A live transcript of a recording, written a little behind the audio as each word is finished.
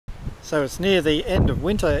So it's near the end of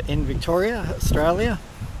winter in Victoria, Australia,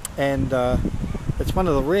 and it's one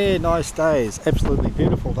of the rare nice days. Absolutely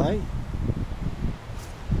beautiful day.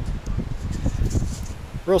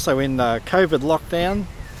 We're also in COVID lockdown,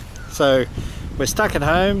 so we're stuck at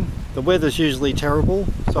home. The weather's usually terrible,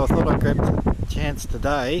 so I thought I'd grab a chance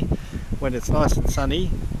today when it's nice and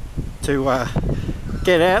sunny to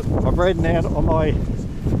get out. I've ridden out on my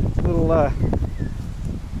little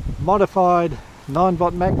modified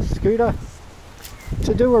 9V Max scooter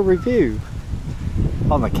to do a review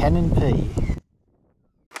on the Canon P.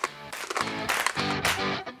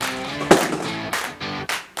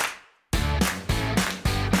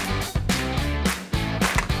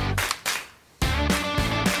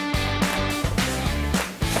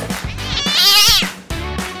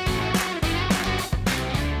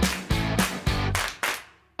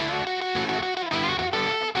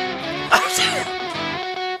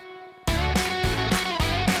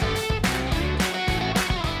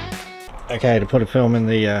 Okay, to put a film in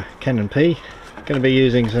the Canon P, I'm going to be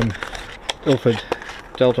using some Ilford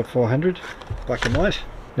Delta 400 black and white.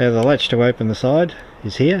 Now the latch to open the side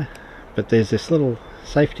is here, but there's this little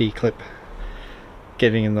safety clip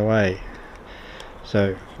getting in the way,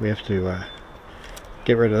 so we have to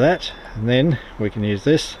get rid of that, and then we can use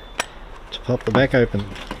this to pop the back open.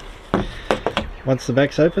 Once the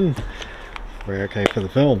back's open, we're okay for the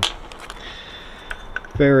film.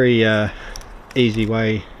 Very easy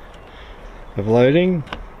way of loading.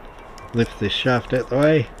 Lift this shaft out the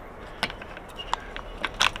way,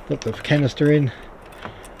 put the canister in,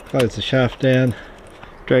 close the shaft down,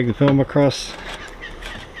 drag the film across,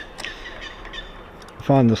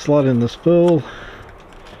 find the slot in the spool,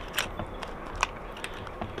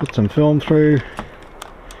 put some film through,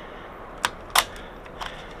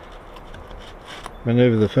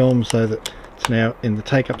 maneuver the film so that it's now in the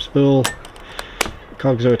take-up spool,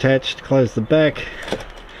 cogs are attached, close the back,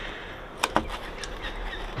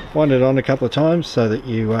 wind it on a couple of times so that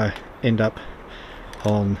you end up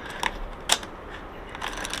on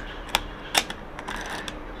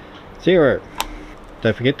 0.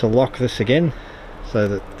 Don't forget to lock this again so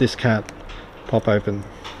that this can't pop open.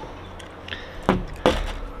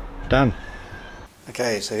 Done.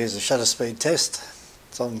 Okay, so here's the shutter speed test.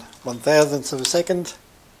 It's on 1/1000th of a second.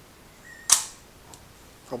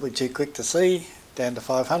 Probably too quick to see. Down to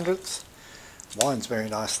 500ths. Winds very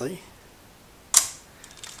nicely.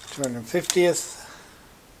 250th,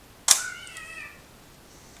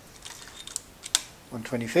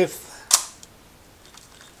 125th,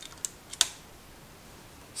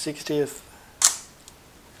 60th,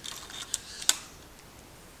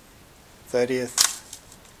 30th,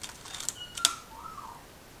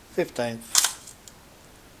 15th,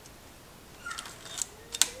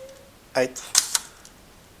 8th,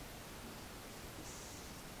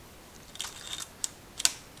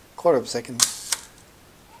 quarter of a second,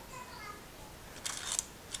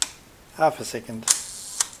 half a second,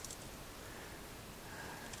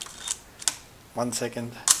 1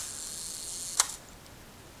 second,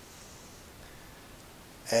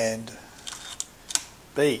 and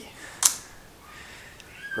B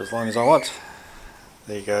for as long as I want.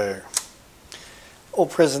 There you go. All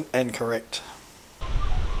present and correct.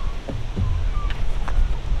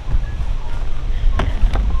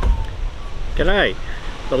 G'day.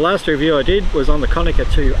 The last review I did was on the Konica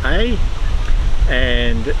 2A,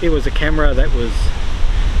 and it was a camera that was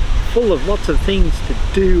full of lots of things to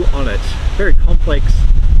do on it. Very complex,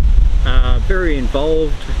 very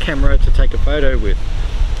involved camera to take a photo with,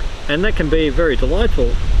 and that can be very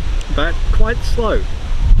delightful but quite slow.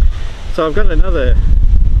 So I've got another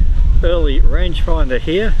early rangefinder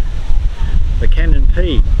here, the Canon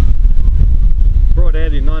P, brought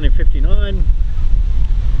out in 1959,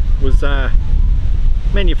 was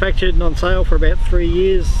manufactured and on sale for about 3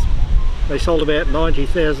 years. They sold about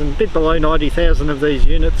 90,000, a bit below 90,000 of these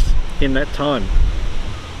units in that time.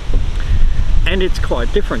 And it's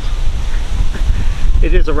quite different.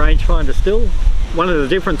 It is a rangefinder still. One of the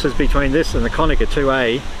differences between this and the Konica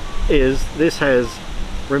 2A is this has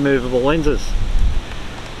removable lenses.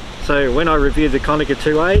 So when I reviewed the Konica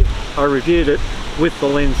 2A, I reviewed it with the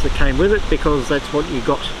lens that came with it because that's what you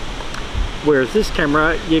got. Whereas this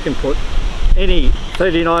camera, you can put any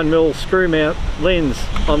 39mm screw mount lens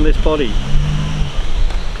on this body.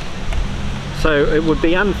 So it would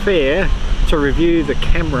be unfair to review the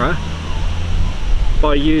camera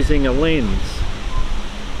by using a lens,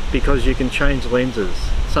 because you can change lenses.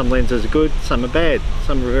 Some lenses are good, some are bad,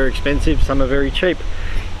 some are very expensive, some are very cheap.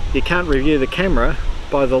 You can't review the camera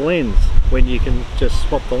by the lens when you can just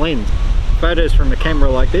swap the lens. Photos from a camera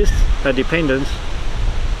like this are dependent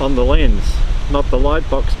on the lens. not the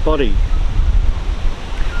lightbox body.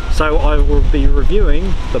 So I will be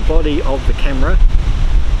reviewing the body of the camera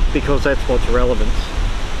because that's what's relevant.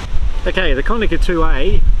 Okay, the Konica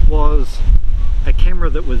 2A was a camera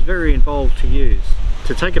that was very involved to use.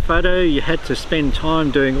 To take a photo, you had to spend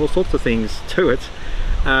time doing all sorts of things to it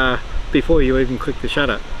before you even click the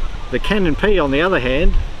shutter. The Canon P, on the other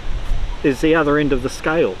hand, is the other end of the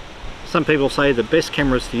scale. Some people say the best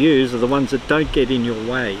cameras to use are the ones that don't get in your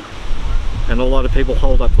way. And a lot of people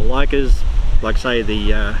hold up the Leicas, like say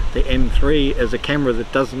the M3, as a camera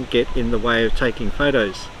that doesn't get in the way of taking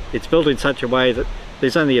photos. It's built in such a way that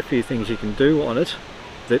there's only a few things you can do on it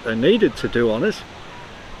that are needed to do on it,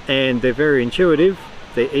 and they're very intuitive,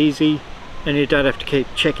 they're easy, and you don't have to keep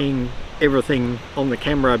checking everything on the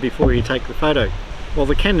camera before you take the photo. Well,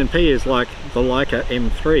 the Canon P is like the Leica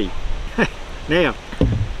M3. Now,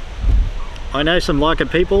 I know some Leica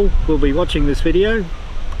people will be watching this video,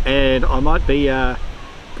 and I might be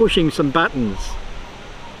pushing some buttons.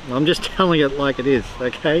 I'm just telling it like it is,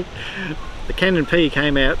 okay? The Canon P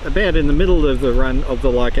came out about in the middle of the run of the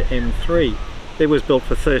Leica M3. It was built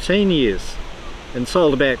for 13 years and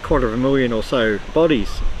sold about 250,000 or so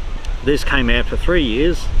bodies. This came out for 3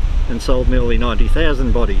 years and sold nearly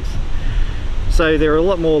 90,000 bodies. So there are a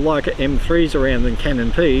lot more Leica M3s around than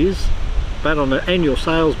Canon Ps, but on an annual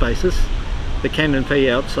sales basis, the Canon P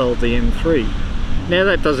outsold the M3. Now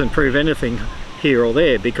that doesn't prove anything here or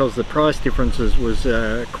there, because the price differences was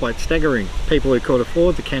quite staggering. People who could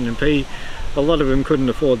afford the Canon P, a lot of them couldn't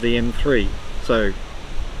afford the M3, so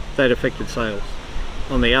that affected sales.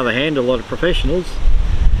 On the other hand, a lot of professionals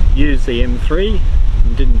used the M3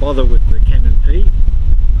 and didn't bother with the Canon P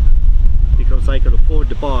because they could afford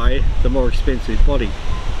to buy the more expensive body.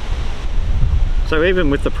 So even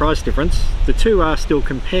with the price difference, the two are still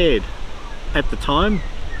compared at the time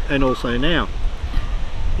and also now.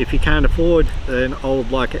 If you can't afford an old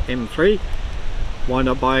Leica M3, why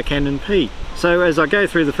not buy a Canon P? So as I go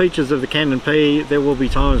through the features of the Canon P, there will be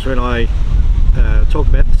times when I talk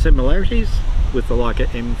about the similarities with the Leica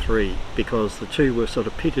M3, because the two were sort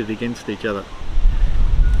of pitted against each other.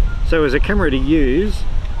 So as a camera to use,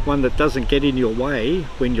 one that doesn't get in your way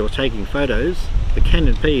when you're taking photos, the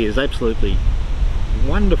Canon P is absolutely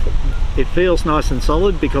wonderful. It feels nice and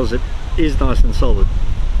solid because it is nice and solid.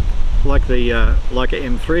 Like the Leica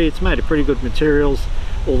M3, it's made of pretty good materials,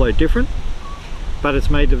 although different, but it's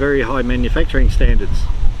made to very high manufacturing standards.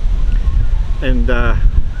 And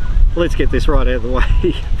let's get this right out of the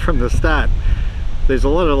way from the start. There's a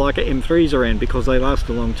lot of Leica M3s around because they last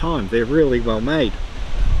a long time. They're really well made.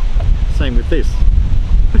 Same with this.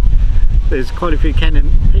 There's quite a few Canon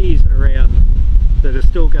Ps around that are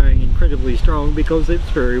still going incredibly strong because it's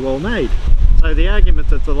very well made. So the argument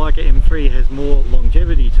that the Leica M3 has more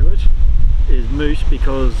longevity to it is moot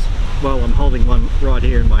because, well, I'm holding one right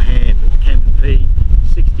here in my hand. The Canon P,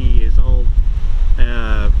 60 years old,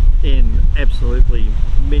 in absolutely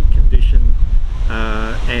mint condition,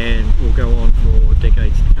 and will go on for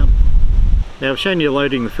decades to come. Now I've shown you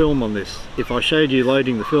loading the film on this. If I showed you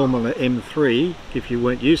loading the film on the M3, if you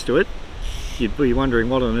weren't used to it, you'd be wondering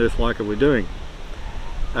what on earth Leica we're doing.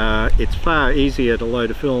 It's far easier to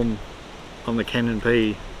load a film on the Canon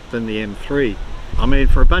P than the M3. I mean,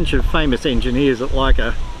 for a bunch of famous engineers at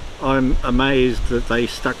Leica, I'm amazed that they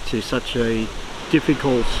stuck to such a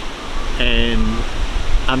difficult and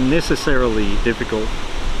unnecessarily difficult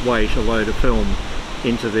way to load a film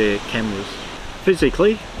into their cameras.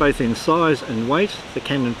 Physically, both in size and weight, the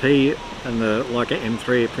Canon P and the Leica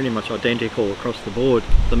M3 are pretty much identical across the board.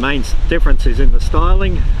 The main difference is in the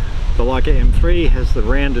styling. The Leica M3 has the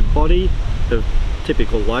rounded body of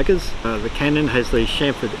typical Leicas. The Canon has these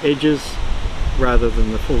chamfered edges rather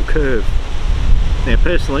than the full curve. Now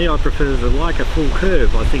personally, I prefer the Leica full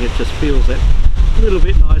curve. I think it just feels that little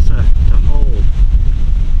bit nicer to hold.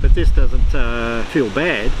 But this doesn't feel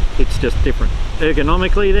bad, it's just different.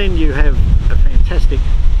 Ergonomically then, you have a fantastic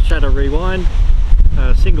shutter rewind,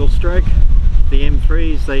 single stroke. The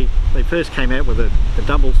M3s, they first came out with a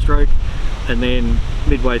double stroke, and then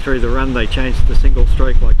midway through the run they changed to single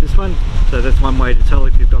stroke like this one. So that's one way to tell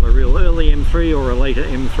if you've got a real early M3 or a later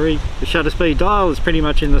M3. The shutter speed dial is pretty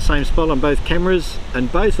much in the same spot on both cameras,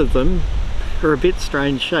 and both of them are a bit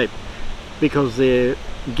strange shape because they're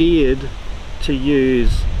geared to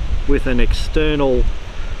use with an external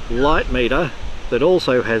light meter that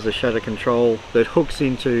also has a shutter control that hooks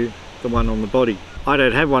into the one on the body. I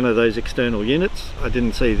don't have one of those external units. I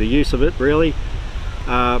didn't see the use of it really,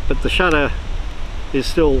 but the shutter is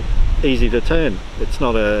still easy to turn. It's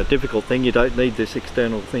not a difficult thing. You don't need this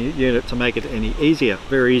external unit to make it any easier.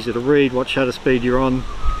 Very easy to read what shutter speed you're on,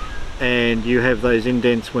 and you have those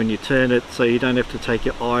indents when you turn it, so you don't have to take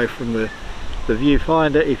your eye from the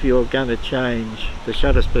viewfinder if you're going to change the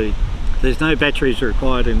shutter speed. There's no batteries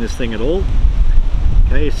required in this thing at all.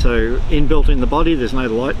 Okay, so inbuilt in the body there's no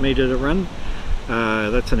light meter to run.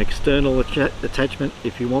 That's an external attachment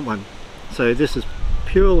if you want one. So this is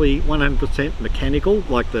purely 100% mechanical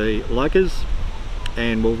like the Leicas,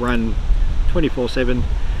 and will run 24/7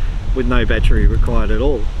 with no battery required at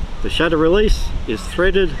all. The shutter release is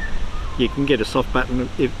threaded. You can get a soft button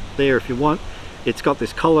there if you want. It's got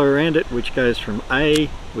this collar around it which goes from A,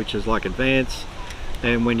 which is like advance,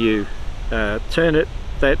 and when you turn it,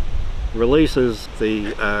 that releases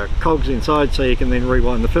the cogs inside, so you can then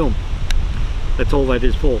rewind the film. That's all that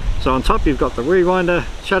is for. So on top you've got the rewinder,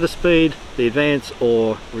 shutter speed, the advance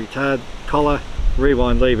or retard collar,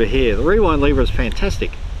 rewind lever here. The rewind lever is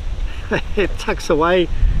fantastic. It tucks away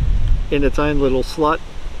in its own little slot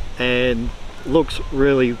and looks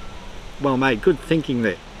really well made. Good thinking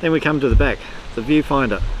there. Then we come to the back, the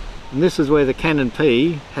viewfinder, and this is where the Canon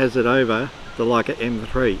P has it over the Leica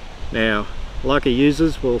M3. Now Leica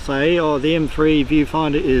users will say, oh, the M3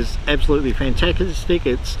 viewfinder is absolutely fantastic,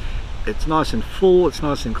 it's nice and full, it's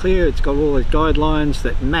nice and clear, it's got all those guidelines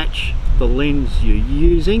that match the lens you're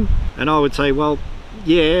using. And I would say, well,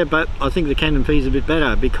 yeah, but I think the Canon P is a bit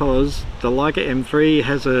better because the Leica M3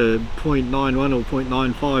 has a 0.91 or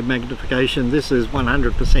 0.95 magnification. This is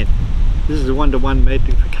 100%. This is a 1-to-1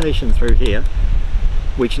 magnification through here,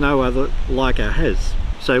 which no other Leica has.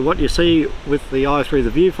 So what you see with the eye through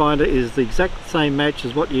the viewfinder is the exact same match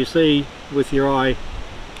as what you see with your eye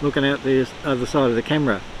looking out the other side of the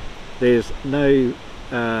camera. There's no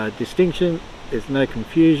distinction, there's no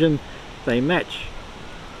confusion, they match.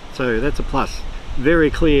 So that's a plus.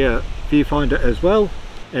 Very clear viewfinder as well,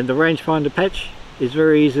 and the rangefinder patch is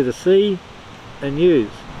very easy to see and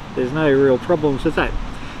use. There's no real problems with that.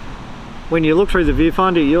 When you look through the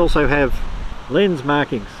viewfinder you also have lens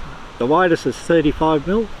markings. The widest is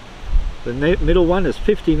 35mm, the middle one is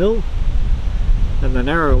 50mm, and the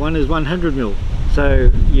narrow one is 100mm.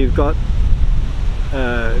 So you've got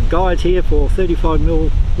guide here for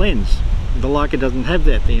 35mm lens. The Leica doesn't have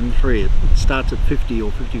that, the M3, it starts at 50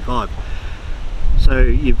 or 55. So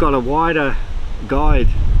you've got a wider guide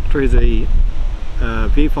through the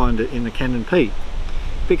viewfinder in the Canon P,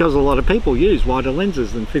 because a lot of people use wider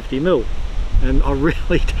lenses than 50mm, and I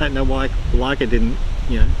really don't know why Leica didn't,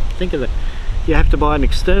 you know, think of that. You have to buy an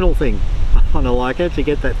external thing on a Leica to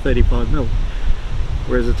get that 35mm,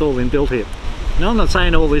 whereas it's all inbuilt here. Now I'm not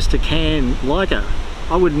saying all this to can Leica.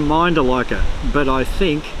 I wouldn't mind a Leica, but I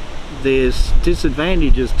think there's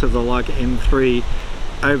disadvantages to the Leica M3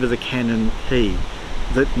 over the Canon P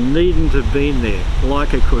that needn't have been there.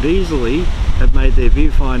 Leica could easily have made their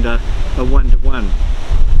viewfinder a 1-to-1.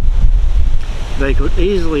 They could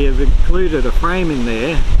easily have included a frame in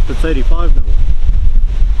there for 35mm,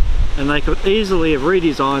 and they could easily have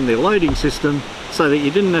redesigned their loading system so that you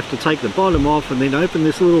didn't have to take the bottom off and then open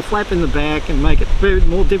this little flap in the back and make it very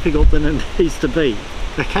more difficult than it needs to be.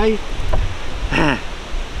 Okay?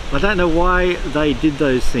 I don't know why they did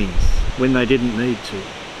those things when they didn't need to.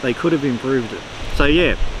 They could have improved it. So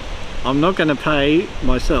yeah, I'm not going to pay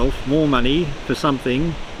myself more money for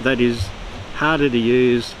something that is harder to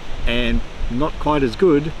use and not quite as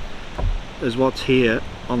good as what's here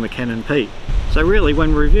on the Canon P. So really,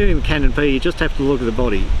 when reviewing the Canon P, you just have to look at the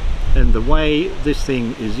body. And the way this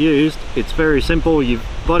thing is used, it's very simple. Your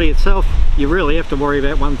body itself, you really have to worry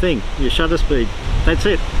about one thing, your shutter speed. That's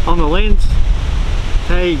it. On the lens,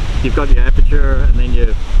 okay, you've got your aperture and then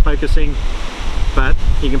your focusing, but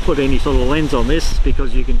you can put any sort of lens on this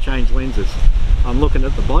because you can change lenses. I'm looking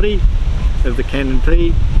at the body of the Canon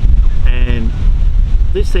P, and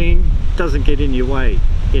this thing doesn't get in your way.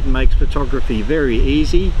 It makes photography very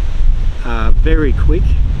easy, very quick,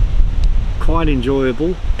 quite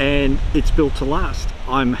enjoyable, and it's built to last.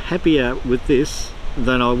 I'm happier with this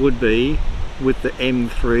than I would be with the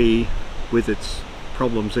M3 with its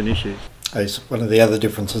problems and issues. One of the other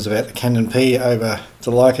differences about the Canon P over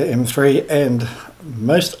the Leica M3 and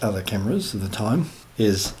most other cameras of the time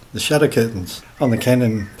is the shutter curtains. On the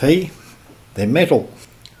Canon P, they're metal.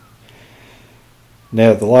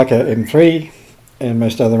 Now the Leica M3 and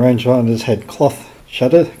most other rangefinders had cloth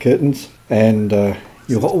shutter curtains, and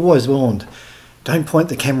you're always warned, don't point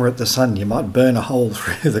the camera at the sun, you might burn a hole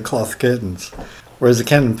through the cloth curtains. Whereas the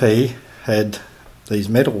Canon P had these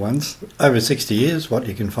metal ones. Over 60 years, what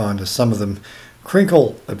you can find is some of them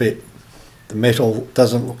crinkle a bit. The metal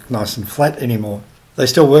doesn't look nice and flat anymore. They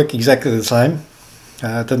still work exactly the same.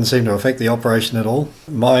 It doesn't seem to affect the operation at all.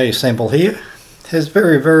 My sample here has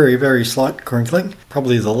very, very, very slight crinkling,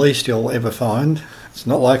 probably the least you'll ever find It's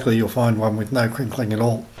not likely you'll find one with no crinkling at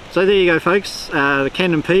all. So there you go folks, the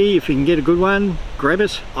Canon P, if you can get a good one, grab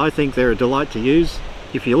it. I think they're a delight to use.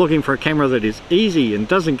 If you're looking for a camera that is easy and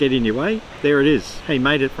doesn't get in your way, there it is. He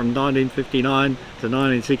made it from 1959 to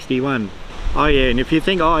 1961. Oh yeah, and if you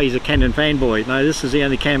think, oh, he's a Canon fanboy, no, this is the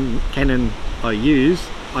only Canon I use.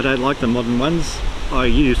 I don't like the modern ones. I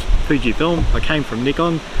use Fujifilm. I came from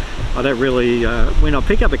Nikon. I don't really, when I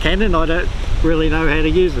pick up a Canon, I don't really know how to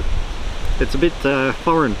use it. It's a bit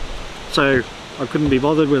foreign, so I couldn't be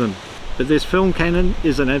bothered with them. But this film Canon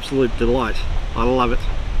is an absolute delight. I love it.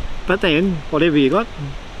 But then, whatever you got,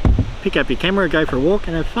 pick up your camera, go for a walk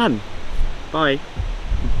and have fun. Bye.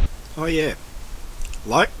 Oh yeah,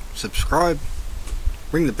 like, subscribe,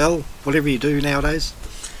 ring the bell, whatever you do nowadays.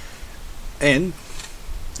 And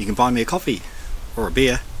you can buy me a coffee or a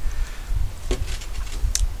beer.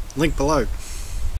 Link below.